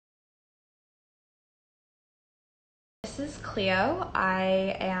This is Clio.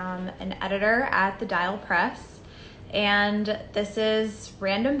 I am an editor at the Dial Press, and this is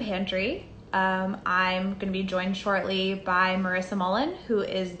Random Pantry. I'm going to be joined shortly by Marissa Mullen, who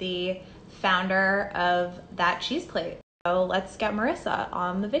is the founder of That Cheese Plate. So let's get Marissa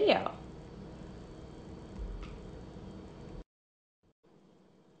on the video.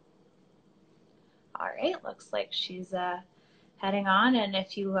 All right, looks like she's heading on, and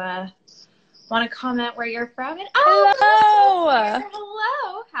if you want to comment where you're from? And hello.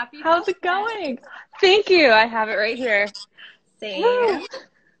 Hello. Happy How's it going? Thank you. I have it right here. Same.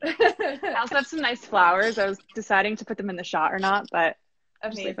 I also have some nice flowers. I was deciding to put them in the shot or not, but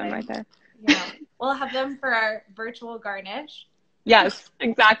just leave them right there. Yeah. We'll have them for our virtual garnish. Yes,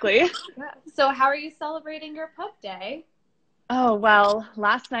 exactly. Yeah. So how are you celebrating your pub day? Oh, well,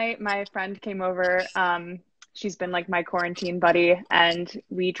 last night my friend came over. She's been like my quarantine buddy, and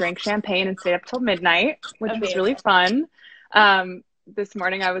we drank champagne and stayed up till midnight, which was really fun. This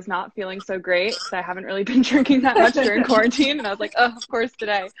morning I was not feeling so great, so I haven't really been drinking that much during quarantine, and I was like, oh, of course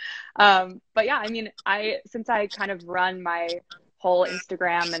today. But yeah, I mean, since I kind of run my whole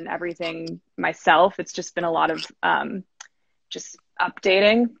Instagram and everything myself, it's just been a lot of just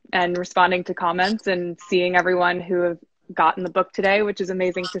updating and responding to comments and seeing everyone who have gotten the book today, which is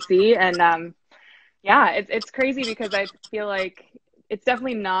amazing to see. And yeah, it's crazy because I feel like it's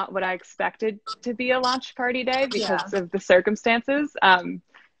definitely not what I expected to be a launch party day because of the circumstances.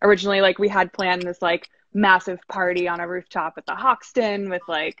 Originally, like we had planned this like massive party on a rooftop at the Hoxton with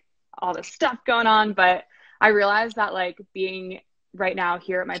like all this stuff going on, but I realized that like being right now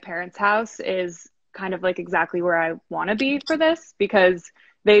here at my parents' house is kind of like exactly where I want to be for this, because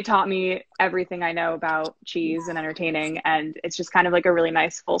they taught me everything I know about cheese and entertaining, and it's just kind of like a really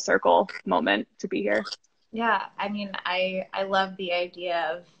nice full circle moment to be here. Yeah, I mean, I love the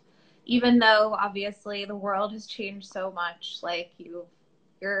idea of, even though obviously the world has changed so much, like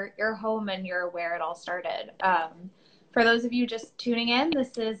you're home and you're where it all started. For those of you just tuning in,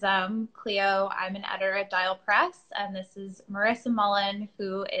 this is Clio. I'm an editor at Dial Press, and this is Marissa Mullen,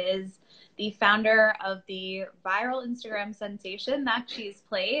 who is the founder of the viral Instagram sensation, That Cheese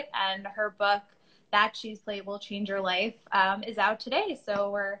Plate, and her book, That Cheese Plate Will Change Your Life, is out today.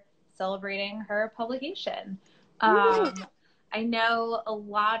 So we're celebrating her publication. I know a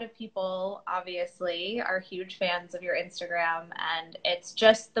lot of people, obviously, are huge fans of your Instagram, and it's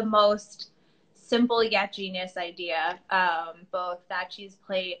just the most simple yet genius idea, both That Cheese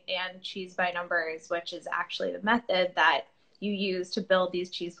Plate and Cheese by Numbers, which is actually the method that you use to build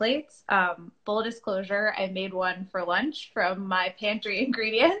these cheese plates. Full disclosure, I made one for lunch from my pantry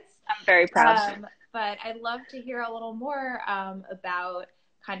ingredients. I'm very proud. But I'd love to hear a little more about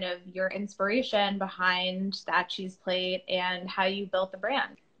kind of your inspiration behind That Cheese Plate and how you built the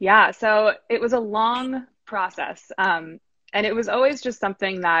brand. Yeah, so it was a long process. And it was always just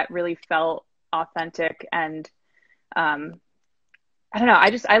something that really felt authentic. And I don't know,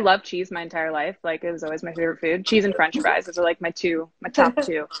 I love cheese my entire life. Like it was always my favorite food. Cheese and French fries. Those are like my top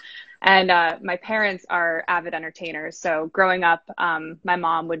two. And my parents are avid entertainers. So growing up, my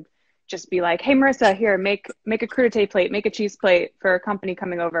mom would just be like, hey, Marissa, here, make a crudité plate, make a cheese plate for a company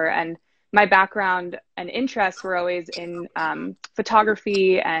coming over. And my background and interests were always in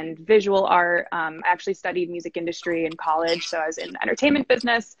photography and visual art. I actually studied music industry in college, so I was in the entertainment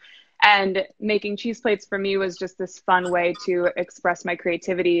business. And making cheese plates for me was just this fun way to express my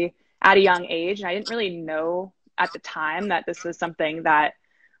creativity at a young age. And I didn't really know at the time that this was something that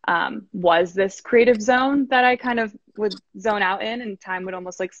was this creative zone that I kind of would zone out in, and time would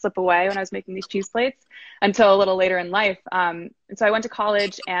almost like slip away when I was making these cheese plates until a little later in life. And so I went to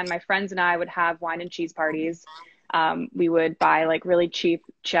college, and my friends and I would have wine and cheese parties. We would buy like really cheap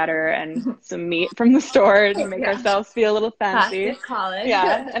cheddar and some meat from the store to make ourselves feel a little fancy. Classic college.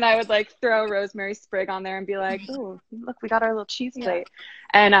 Yeah. And I would like throw a rosemary sprig on there and be like, oh, look, we got our little cheese plate.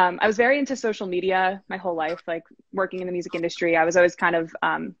 And I was very into social media my whole life, like working in the music industry. I was always kind of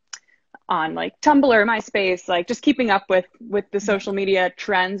on like Tumblr, MySpace, like just keeping up with the social media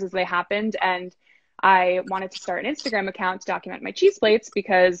trends as they happened. And I wanted to start an Instagram account to document my cheese plates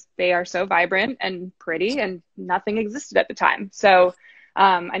because they are so vibrant and pretty, and nothing existed at the time. So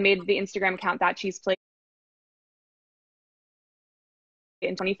I made the Instagram account That Cheese Plate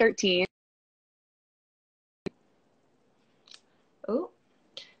in 2013. Oh,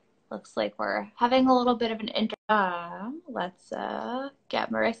 looks like we're having a little bit of an let's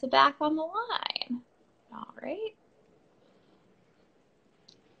get Marissa back on the line. All right.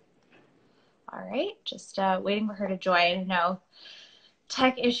 All right, just waiting for her to join. No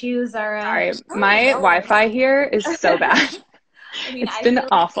tech issues are. Sorry, my Wi-Fi here is so bad. I mean, It's I been feel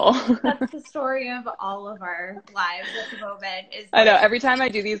like awful. that's the story of all of our lives at the moment is I know like, every time I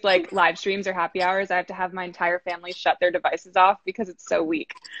do these like live streams or happy hours, I have to have my entire family shut their devices off because it's so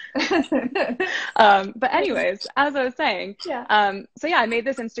weak. But anyways, as I was saying, yeah. so yeah, I made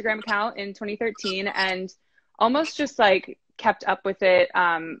this Instagram account in 2013 and almost just like kept up with it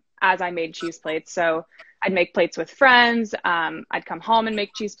as I made cheese plates. So I'd make plates with friends. I'd come home and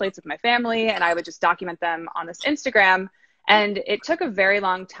make cheese plates with my family, and I would just document them on this Instagram. And it took a very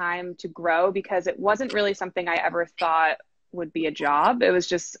long time to grow because it wasn't really something I ever thought would be a job. It was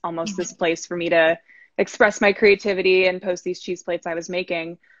just almost this place for me to express my creativity and post these cheese plates I was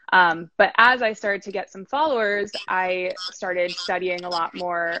making. But as I started to get some followers, I started studying a lot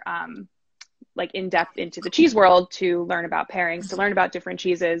more like in depth into the cheese world to learn about pairings, to learn about different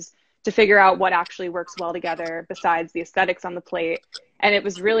cheeses, to figure out what actually works well together besides the aesthetics on the plate. And it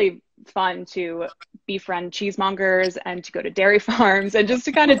was really fun to befriend cheesemongers and to go to dairy farms and just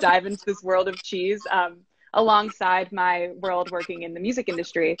to kind of dive into this world of cheese alongside my world working in the music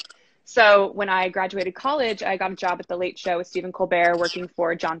industry. So when I graduated college, I got a job at The Late Show with Stephen Colbert, working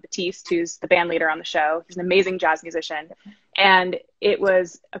for Jon Batiste, who's the band leader on the show. He's an amazing jazz musician. And it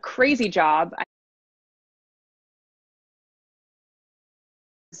was a crazy job.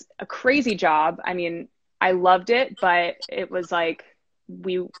 I mean, I loved it, but it was like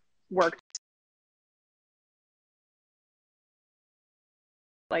we worked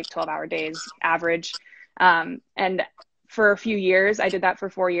like 12-hour days average. And for a few years, I did that for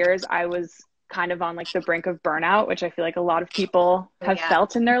 4 years. I was kind of on like the brink of burnout, which I feel like a lot of people have Yeah,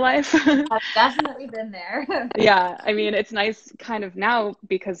 felt in their life. I've definitely been there. Yeah, I mean, it's nice kind of now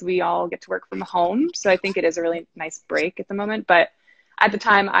because we all get to work from home. So I think it is a really nice break at the moment. But at the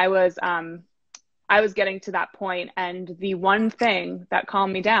time, I was getting to that point, and the one thing that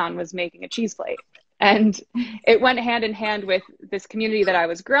calmed me down was making a cheese plate. And it went hand in hand with this community that I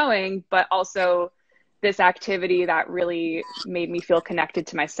was growing, but also this activity that really made me feel connected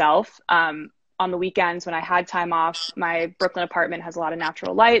to myself. On the weekends when I had time off, my Brooklyn apartment has a lot of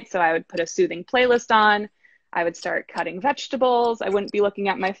natural light, so I would put a soothing playlist on. I would start cutting vegetables. I wouldn't be looking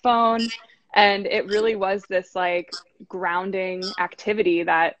at my phone. And it really was this like grounding activity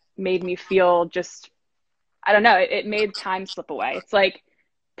that made me feel just, I don't know, it made time slip away. It's like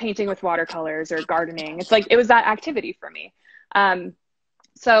painting with watercolors or gardening. It's like it was that activity for me.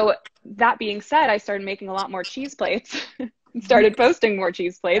 So that being said, I started making a lot more cheese plates and started posting more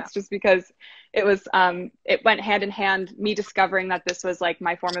cheese plates just because it was it went hand in hand. Me discovering that this was like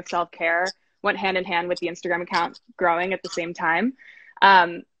my form of self-care went hand in hand with the Instagram account growing at the same time.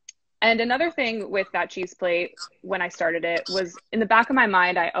 And another thing with that cheese plate when I started it was in the back of my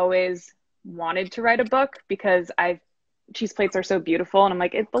mind, I always wanted to write a book because cheese plates are so beautiful, and I'm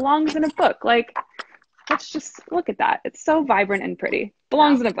like, it belongs in a book. Like, let's just look at that. It's so vibrant and pretty.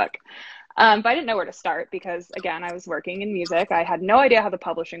 Belongs in a book. But I didn't know where to start because, again, I was working in music. I had no idea how the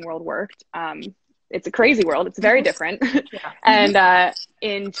publishing world worked. It's a crazy world. It's very different. And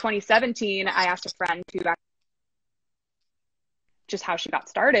in 2017, I asked a friend to just how she got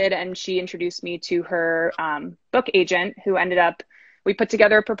started, and she introduced me to her book agent, who ended up, we put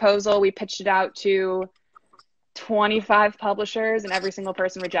together a proposal. We pitched it out to 25 publishers, and every single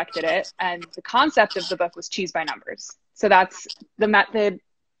person rejected it. And the concept of the book was cheese by numbers. So that's the method,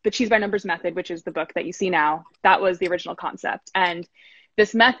 the cheese by numbers method, which is the book that you see now. That was the original concept. And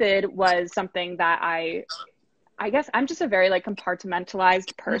this method was something that I guess I'm just a very like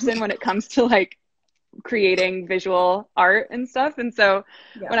compartmentalized person when it comes to like creating visual art and stuff. And so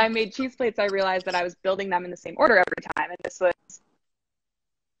when I made cheese plates, I realized that I was building them in the same order every time. And this was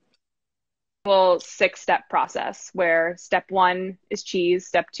a 6-step process where step 1 is cheese,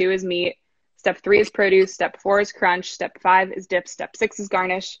 step 2 is meat, step 3 is produce, step 4 is crunch, step 5 is dip, step 6 is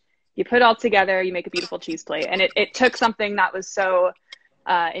garnish. You put it all together, you make a beautiful cheese plate. And it took something that was so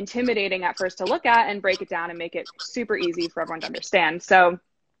intimidating at first to look at and break it down and make it super easy for everyone to understand. So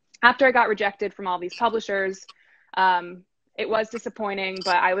after I got rejected from all these publishers, it was disappointing,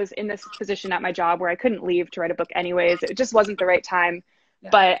 but I was in this position at my job where I couldn't leave to write a book anyways. It just wasn't the right time.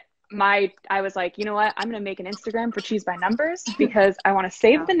 But I was like, you know what? I'm going to make an Instagram for Cheese by Numbers because I want to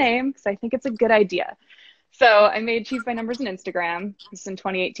save the name because I think it's a good idea. So I made Cheese by Numbers on Instagram. This is in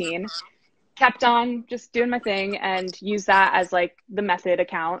 2018. Kept on just doing my thing and used that as like the method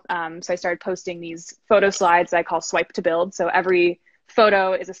account. So I started posting these photo slides I call swipe to build. So every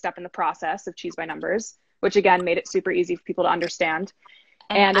photo is a step in the process of Cheese by Numbers, which again made it super easy for people to understand.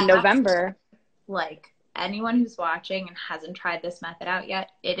 And in November, like anyone who's watching and hasn't tried this method out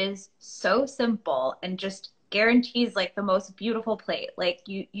yet, it is so simple and just guarantees like the most beautiful plate. Like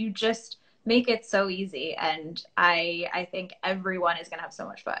you just make it so easy. And I think everyone is going to have so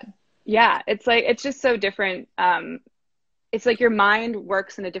much fun. Yeah, it's like it's just so different. It's like your mind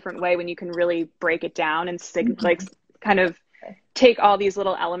works in a different way when you can really break it down and like kind of take all these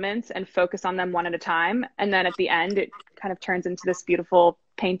little elements and focus on them one at a time. And then at the end, it kind of turns into this beautiful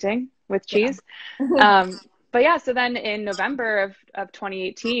painting with cheese. Yeah. But yeah, so then in November of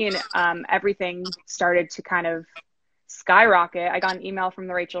 2018, everything started to kind of skyrocket. I got an email from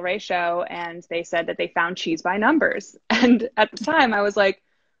the Rachel Ray show and they said that they found cheese by numbers. And at the time I was like,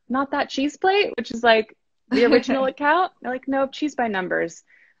 not that cheese plate, which is like the original account. They're like, no, cheese by numbers.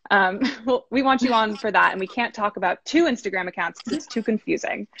 Well, we want you on for that. And we can't talk about two Instagram accounts because it's too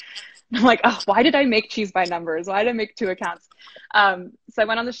confusing. I'm like, oh, why did I make cheese by numbers? Why did I make two accounts? So I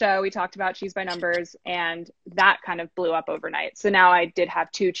went on the show, we talked about cheese by numbers, and that kind of blew up overnight. So now I did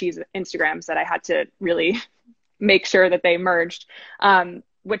have two cheese Instagrams that I had to really make sure that they merged,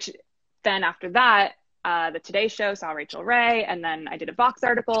 which then after that, the Today Show saw Rachel Ray, and then I did a Vox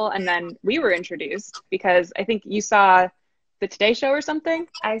article, and then we were introduced because I think you saw the Today Show or something.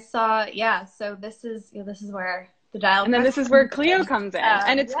 I saw, yeah. So this is where the dial. And then this is where Clio comes in.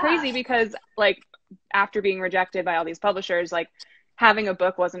 And it's crazy because like after being rejected by all these publishers, like having a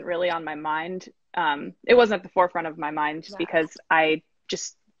book wasn't really on my mind. It wasn't at the forefront of my mind because I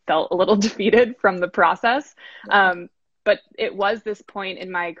just felt a little defeated from the process. But it was this point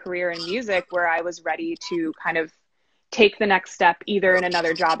in my career in music where I was ready to kind of take the next step, either in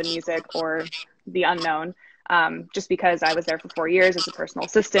another job in music or the unknown. Just because I was there for 4 years as a personal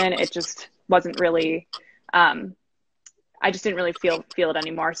assistant, it just wasn't really, I just didn't really feel it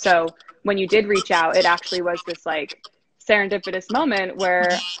anymore. So when you did reach out, it actually was this like serendipitous moment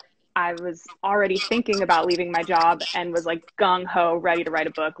where I was already thinking about leaving my job and was like gung ho, ready to write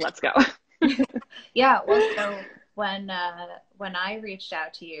a book. Let's go. Yeah. Well, so when I reached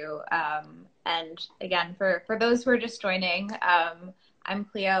out to you, and again, for those who are just joining, I'm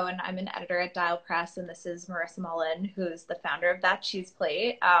Clio and I'm an editor at Dial Press, and this is Marissa Mullen, who's the founder of That Cheese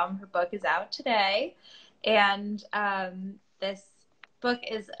Plate. Her book is out today, and this book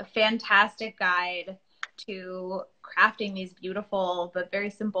is a fantastic guide to crafting these beautiful but very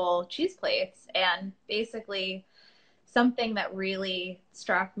simple cheese plates. And basically something that really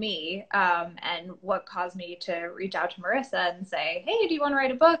struck me, and what caused me to reach out to Marissa and say, hey, do you want to write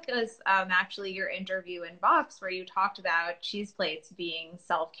a book? Is actually your interview in Vox where you talked about cheese plates being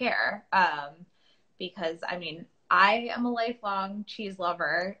self-care. Because I mean, I am a lifelong cheese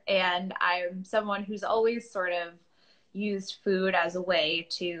lover, and I'm someone who's always sort of used food as a way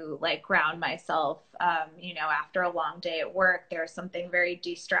to like ground myself. After a long day at work, there's something very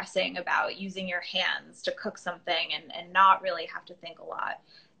de-stressing about using your hands to cook something and not really have to think a lot.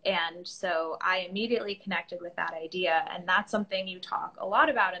 And so I immediately connected with that idea. And that's something you talk a lot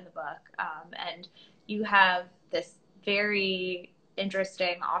about in the book. And you have this very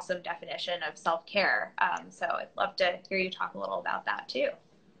interesting, awesome definition of self-care. So I'd love to hear you talk a little about that too.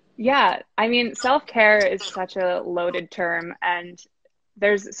 Yeah, I mean, self-care is such a loaded term, and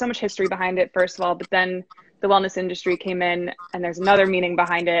there's so much history behind it, first of all, but then the wellness industry came in and there's another meaning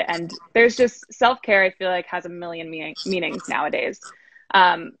behind it. And there's just self-care, I feel like, has a million meanings nowadays.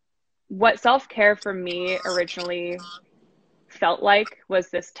 What self-care for me originally felt like was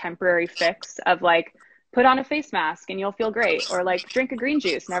this temporary fix of like, put on a face mask and you'll feel great, or like drink a green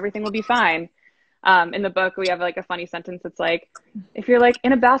juice and everything will be fine. In the book, we have like a funny sentence that's like, if you're like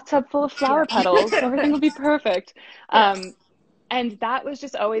in a bathtub full of flower petals, everything will be perfect. And that was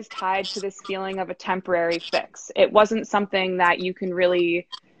just always tied to this feeling of a temporary fix. It wasn't something that you can really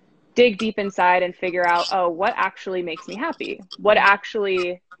dig deep inside and figure out, oh, what actually makes me happy? What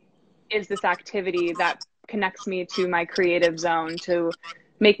actually is this activity that connects me to my creative zone, to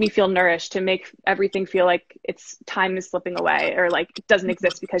make me feel nourished, to make everything feel like it's time is slipping away, or like it doesn't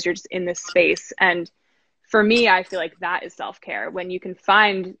exist because you're just in this space. And for me, I feel like that is self-care, when you can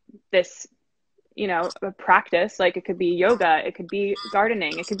find this, a practice, like it could be yoga, it could be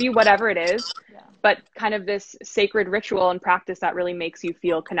gardening, it could be whatever it is, but kind of this sacred ritual and practice that really makes you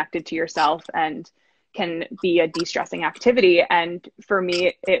feel connected to yourself and can be a de-stressing activity. And for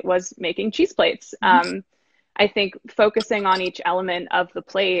me, it was making cheese plates. I think focusing on each element of the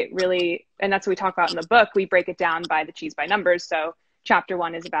plate really, and that's what we talk about in the book, we break it down by the cheese by numbers. So chapter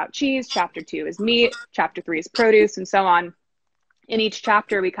 1 is about cheese, chapter 2 is meat, chapter 3 is produce, and so on. In each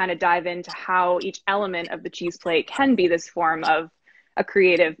chapter, we kind of dive into how each element of the cheese plate can be this form of a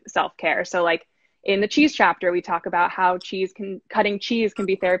creative self-care. So like in the cheese chapter, we talk about how cutting cheese can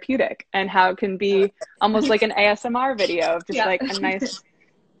be therapeutic, and how it can be almost like an ASMR video of just like a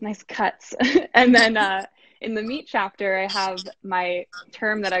nice cuts. And then in the meat chapter, I have my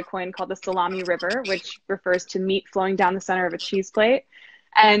term that I coined called the salami river, which refers to meat flowing down the center of a cheese plate.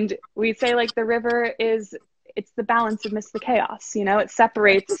 And we say like the river it's the balance amidst the chaos, you know, it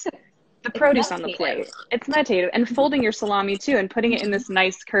separates the produce on the plate. It's meditative. And folding your salami too and putting it in this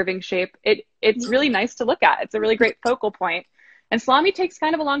nice curving shape, it's really nice to look at. It's a really great focal point. And salami takes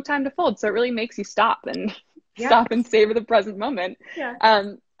kind of a long time to fold, so it really makes you stop and stop and savor the present moment. Yeah.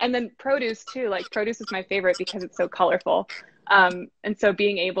 And then produce too, like produce is my favorite because it's so colorful. And so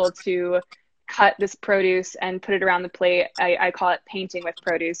being able to cut this produce and put it around the plate, I call it painting with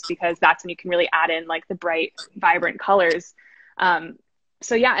produce, because that's when you can really add in like the bright, vibrant colors.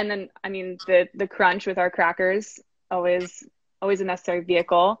 So yeah, and then I mean the crunch with our crackers, always a necessary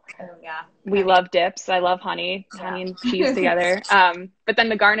vehicle. Oh yeah. We love dips. I love honey and cheese together. But then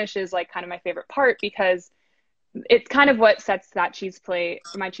the garnish is like kind of my favorite part, because it's kind of what sets that cheese plate,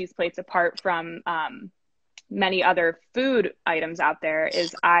 my cheese plates, apart from many other food items out there.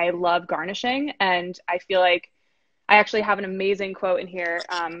 Is I love garnishing, and I feel like I actually have an amazing quote in here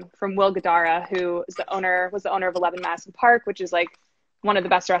from Will Gadara, who is was the owner of 11 Madison Park, which is like one of the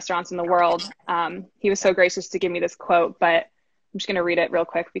best restaurants in the world. He was so gracious to give me this quote, but I'm just going to read it real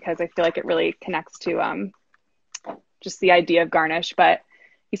quick because I feel like it really connects to just the idea of garnish. But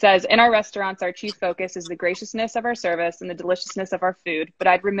he says, in our restaurants, our chief focus is the graciousness of our service and the deliciousness of our food. But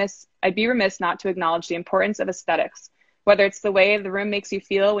I'd be remiss not to acknowledge the importance of aesthetics, whether it's the way the room makes you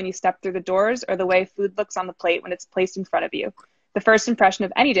feel when you step through the doors or the way food looks on the plate when it's placed in front of you. The first impression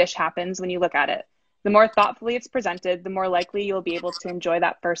of any dish happens when you look at it. The more thoughtfully it's presented, the more likely you'll be able to enjoy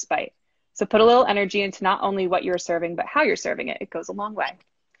that first bite. So put a little energy into not only what you're serving, but how you're serving it. It goes a long way.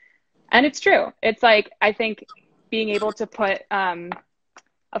 And it's true. It's like, I think being able to put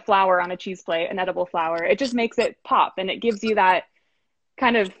a flower on a cheese plate, an edible flower, it just makes it pop, and it gives you that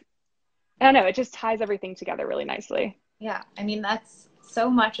kind of, I don't know, it just ties everything together really nicely. Yeah. I mean, that's so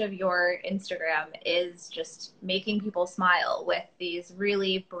much of your Instagram is just making people smile with these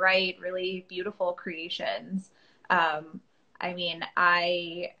really bright, really beautiful creations. I mean,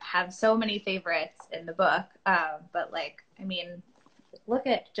 I have so many favorites in the book, but like, I mean, look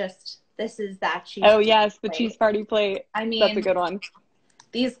at just, this is that cheese. Oh yes, the cheese party plate. I mean, that's a good one.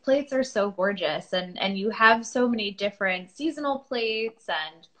 These plates are so gorgeous, and you have so many different seasonal plates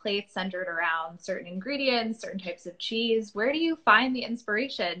and plates centered around certain ingredients, certain types of cheese. Where do you find the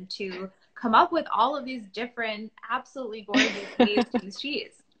inspiration to come up with all of these different, absolutely gorgeous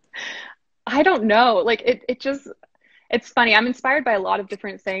cheese? I don't know. Like it's funny. I'm inspired by a lot of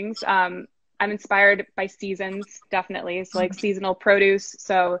different things. I'm inspired by seasons, definitely. So like seasonal produce.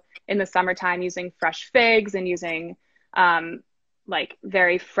 So in the summertime, using fresh figs and using like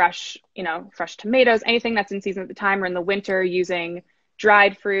very fresh, fresh tomatoes, anything that's in season at the time, or in the winter using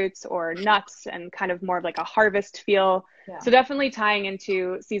dried fruits or nuts and kind of more of like a harvest feel. Yeah. So definitely tying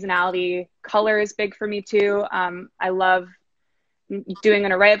into seasonality. Color is big for me too. I love doing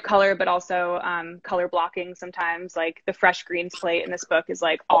an array of color, but also color blocking sometimes. Like the fresh greens plate in this book is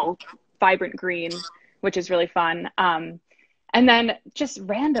like all vibrant green, which is really fun. And then just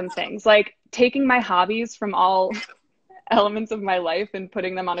random things, like taking my hobbies from all elements of my life and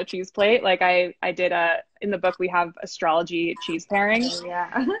putting them on a cheese plate. Like I did in the book, we have astrology cheese pairing. Oh,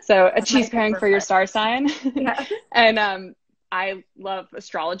 yeah. So a cheese pairing for your star sign. Yeah. And I love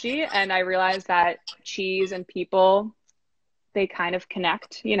astrology, and I realized that cheese and people, they kind of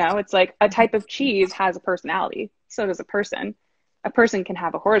connect. It's like a type of cheese has a personality. So does a person. A person can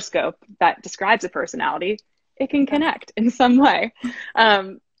have a horoscope that describes a personality. It can connect in some way.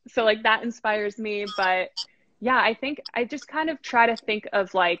 So like that inspires me. But yeah, I think I just kind of try to think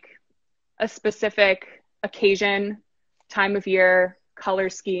of like a specific occasion, time of year, color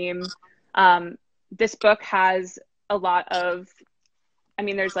scheme. This book has a lot of,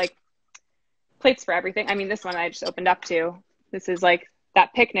 there's like plates for everything. This one I just opened up to. This is like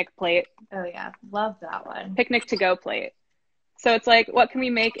that picnic plate. Oh yeah, love that one. Picnic to go plate. So it's like, what can we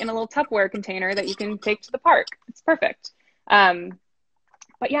make in a little Tupperware container that you can take to the park? It's perfect.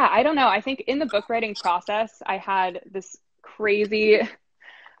 But yeah, I don't know. I think in the book writing process, I had this crazy,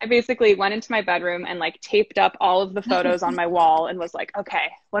 I basically went into my bedroom and like taped up all of the photos on my wall and was like,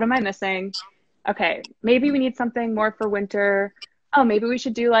 okay, what am I missing? Okay, maybe we need something more for winter. Oh, maybe we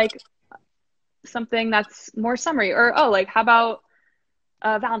should do like something that's more summery, or like how about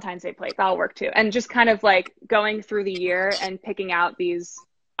a Valentine's Day plate? That'll work too. And just kind of like going through the year and picking out these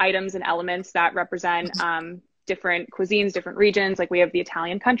items and elements that represent different cuisines, different regions. Like we have the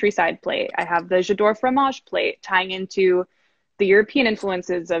Italian countryside plate. I have the J'adore fromage plate, tying into the European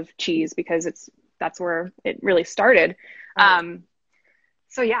influences of cheese, because that's where it really started.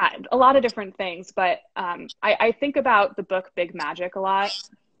 So yeah, a lot of different things, but I think about the book Big Magic a lot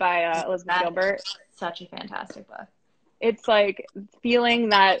by Elizabeth That is Gilbert. such a fantastic book. It's like feeling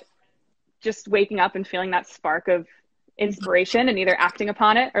that, just waking up and feeling that spark of inspiration and either acting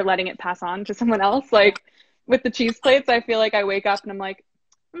upon it or letting it pass on to someone else. Like with the cheese plates, I feel like I wake up and I'm like,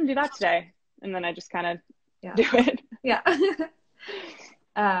 I'm gonna do that today. And then I just kind of do it. Yeah.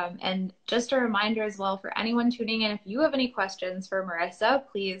 And just a reminder as well for anyone tuning in, if you have any questions for Marissa,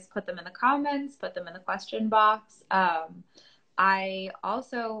 please put them in the comments, put them in the question box. I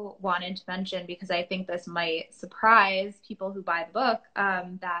also wanted to mention, because I think this might surprise people who buy the book,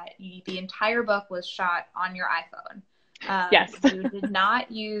 that the entire book was shot on your iPhone. Yes. You did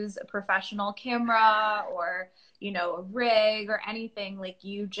not use a professional camera or, a rig or anything. Like,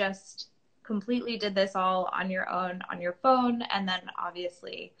 you just completely did this all on your own, on your phone. And then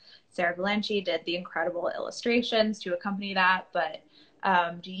obviously Sarah Galanchi did the incredible illustrations to accompany that. But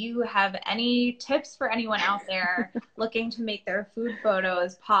do you have any tips for anyone out there looking to make their food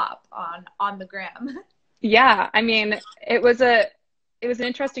photos pop on the gram? Yeah, I mean, it was an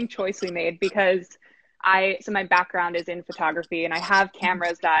interesting choice we made, because so my background is in photography, and I have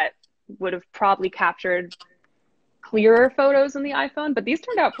cameras that would have probably captured clearer photos in the iPhone, but these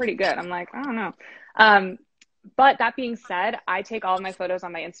turned out pretty good. I'm like, I don't know. But that being said, I take all of my photos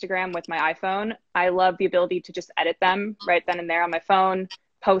on my Instagram with my iPhone. I love the ability to just edit them right then and there on my phone,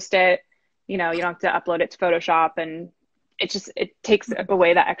 post it. You don't have to upload it to Photoshop, and it takes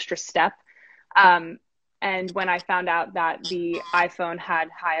away that extra step. And when I found out that the iPhone had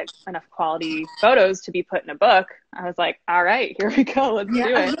high enough quality photos to be put in a book, I was like, all right, here we go. Let's do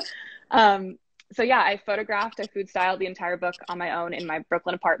it. So yeah, I food styled the entire book on my own in my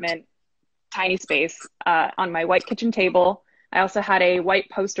Brooklyn apartment, tiny space, on my white kitchen table. I also had a white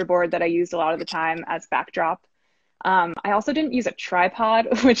poster board that I used a lot of the time as backdrop. I also didn't use a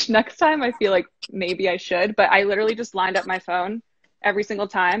tripod, which next time I feel like maybe I should, but I literally just lined up my phone every single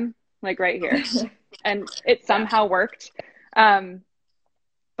time, like right here. And it somehow worked.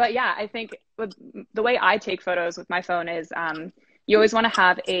 But yeah, I think the way I take photos with my phone is you always want to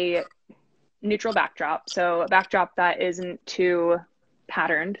have a neutral backdrop. So a backdrop that isn't too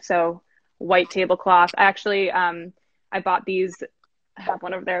patterned. So white tablecloth. Actually, I bought these, I have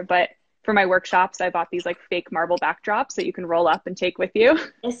one over there, but for my workshops, I bought these like fake marble backdrops that you can roll up and take with you.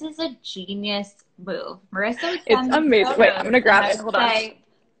 This is a genius move. Marissa, it's amazing. Wait, I'm going to grab it. Hold on.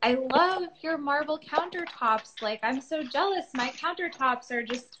 I love your marble countertops. Like, I'm so jealous. My countertops are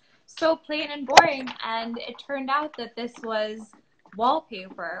just so plain and boring. And it turned out that this was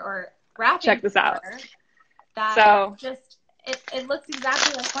wallpaper or wrapping. Check this out. That it looks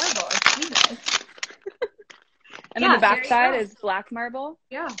exactly like marble. It's genius. And then the back side is black marble.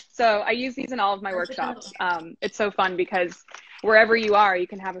 Yeah. So I use these in all of my workshops. It's so fun because wherever you are, you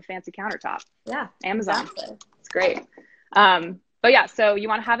can have a fancy countertop. Yeah. Amazon. Exactly. It's great. But yeah, so you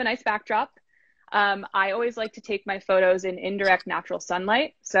want to have a nice backdrop. I always like to take my photos in indirect natural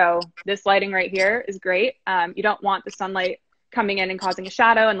sunlight. So this lighting right here is great. You don't want the sunlight coming in and causing a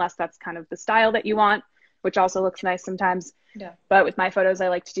shadow unless that's kind of the style that you want, which also looks nice sometimes. Yeah. But with my photos, I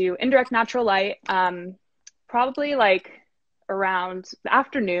like to do indirect natural light. Probably like around the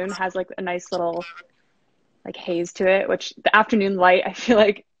afternoon has like a nice little like haze to it, which the afternoon light I feel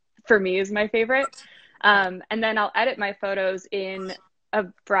like for me is my favorite. And then I'll edit my photos in a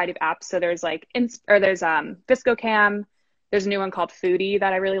variety of apps. So there's like there's ViscoCam. There's a new one called Foodie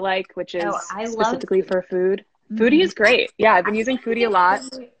that I really like, which is specifically for food. Mm-hmm. Foodie is great. Yeah, I've been using Foodie a lot.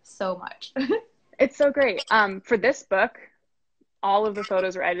 So much. It's so great. For this book, all of the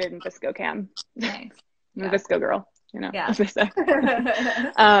photos were edited in ViscoCam. Nice. I'm a Visco girl, Yeah.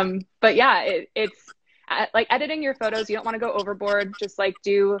 But yeah, it's like editing your photos. You don't want to go overboard. Just like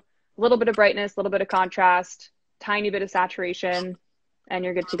do a little bit of brightness, a little bit of contrast, tiny bit of saturation, and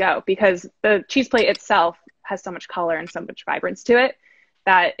you're good to go. Because the cheese plate itself has so much color and so much vibrance to it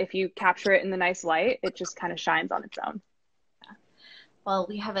that if you capture it in the nice light, it just kind of shines on its own. Well,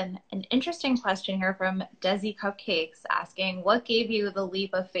 we have an interesting question here from Desi Cupcakes asking, what gave you the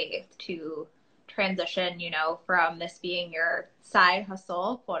leap of faith to transition, from this being your side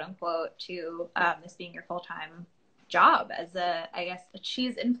hustle, quote unquote, to this being your full-time job as a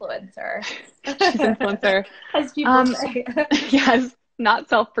cheese influencer? Cheese influencer. As people say. Yes, not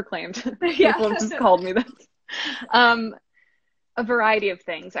self-proclaimed. Yeah. People have just called me that. A variety of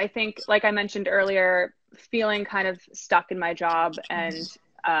things. I think, like I mentioned earlier, feeling kind of stuck in my job and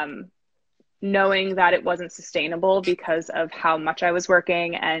knowing that it wasn't sustainable because of how much I was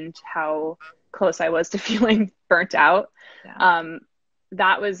working and how close I was to feeling burnt out. Yeah.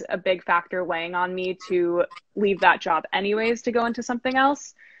 that was a big factor weighing on me to leave that job anyways to go into something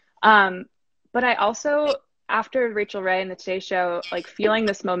else. But I also, after Rachel Ray and the Today Show, like feeling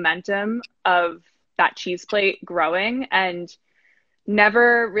this momentum of that cheese plate growing and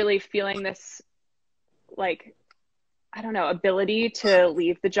never really feeling this, like, I don't know, ability to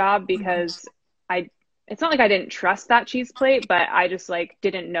leave the job because it's not like I didn't trust that cheese plate, but I just like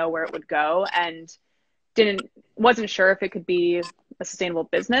didn't know where it would go and wasn't sure if it could be a sustainable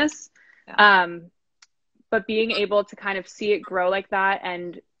business. Yeah. But being able to kind of see it grow like that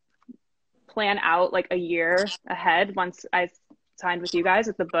and plan out like a year ahead once I signed with you guys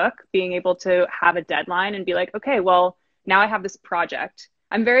with the book, being able to have a deadline and be like, okay, well, now I have this project.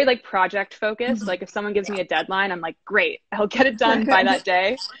 I'm very like project focused. Like if someone gives me a deadline, I'm like, great, I'll get it done by that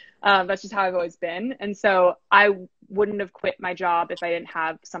day. That's just how I've always been. And so I wouldn't have quit my job if I didn't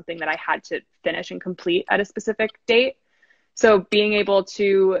have something that I had to finish and complete at a specific date. So being able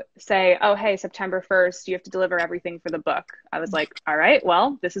to say, oh, hey, September 1st, you have to deliver everything for the book. I was like, all right,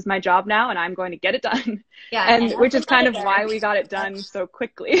 well, this is my job now and I'm going to get it done. Yeah, and which is kind of why we got it done so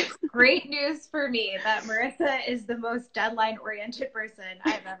quickly. Great news for me that Marissa is the most deadline oriented person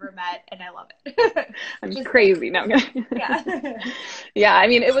I've ever met. And I love it. I'm just crazy. No, yeah. Yeah. I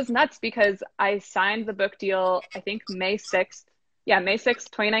mean, it was nuts because I signed the book deal, I think May 6th. Yeah. May 6th,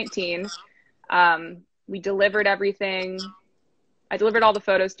 2019. We delivered everything. I delivered all the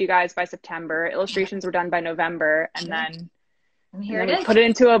photos to you guys by September. Illustrations were done by November. And then, here it is. Put it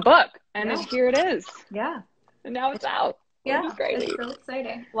into a book. And here it is. Yeah. And now it's out. Yeah. It's so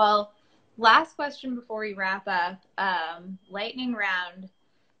exciting. Well, last question before we wrap up. Lightning round.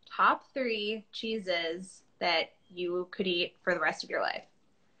 Top 3 cheeses that you could eat for the rest of your life.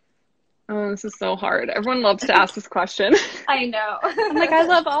 Oh, this is so hard. Everyone loves to ask this question. I know. I'm like, I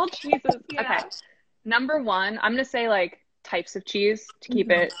love all cheeses. Yeah. Okay. Number 1, I'm going to say like types of cheese to keep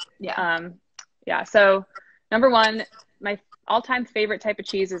it. Yeah. So number 1, my all-time favorite type of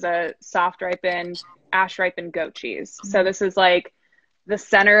cheese is a soft ripened, ash ripened goat cheese. So this is like the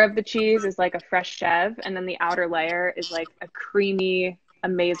center of the cheese is like a fresh chev, and then the outer layer is like a creamy,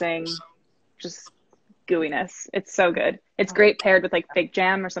 amazing, just gooiness. It's so good. It's great paired with like fig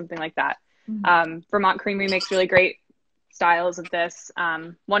jam or something like that. Vermont Creamery makes really great styles of this.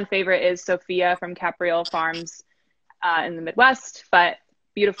 One favorite is Sophia from Capriole Farms in the Midwest, but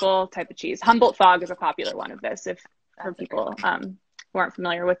beautiful type of cheese. Humboldt Fog is a popular one of this for people who aren't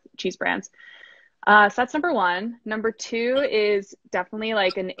familiar with cheese brands. So that's number 1. Number 2 is definitely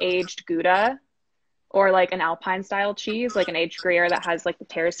like an aged Gouda or like an Alpine style cheese, like an aged Gruyere that has like the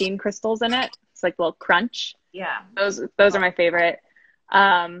terracine crystals in it. It's like a little crunch. Yeah. Those are my favorite.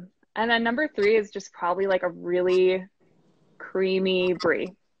 And then number 3 is just probably like a really creamy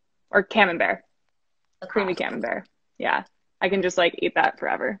brie or camembert. Creamy camembert. Yeah. I can just like eat that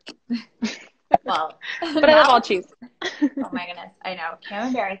forever. Well, but I love all cheese. Oh my goodness. I know.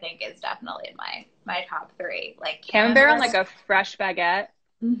 Camembert, I think, is definitely in my top 3. Like camembert on like a fresh baguette.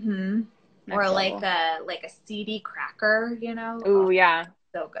 Mm-hmm. Or like a seedy cracker, you know? Ooh, yeah.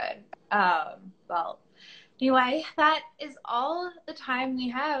 So good. Well, anyway, that is all the time we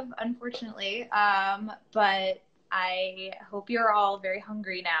have, unfortunately. But I hope you're all very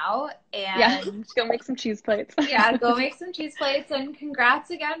hungry now. And go make some cheese plates. Yeah, go make some cheese plates. And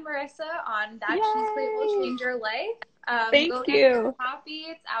congrats again, Marissa, on that cheese plate will change your life. Thank go you. Get your copy.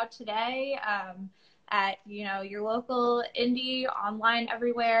 It's out today at your local indie, online,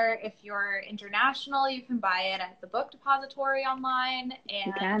 everywhere. If you're international, you can buy it at the Book Depository online. And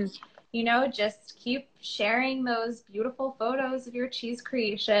you can. Just keep sharing those beautiful photos of your cheese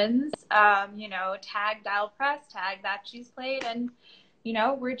creations. Tag Dial Press, tag that cheese plate, and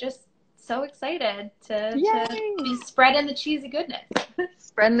we're just so excited to be spreading the cheesy goodness.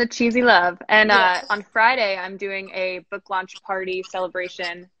 Spreading the cheesy love. And on Friday, I'm doing a book launch party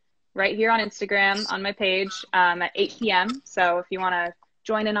celebration right here on Instagram on my page at 8 p.m. So if you want to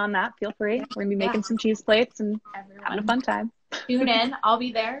join in on that, feel free. We're going to be making some cheese plates and having a fun time. Tune in. I'll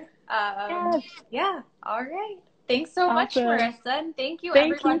be there. Yeah. All right. Thanks so much, Marissa. And thank you,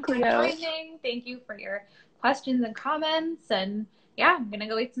 everyone, for joining. Thank you for your questions and comments. And I'm going to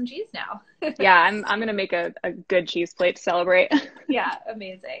go eat some cheese now. I'm going to make a good cheese plate to celebrate. Yeah.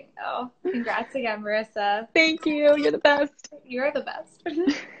 Amazing. Oh, congrats again, Marissa. Thank you. You're the best. You're the best.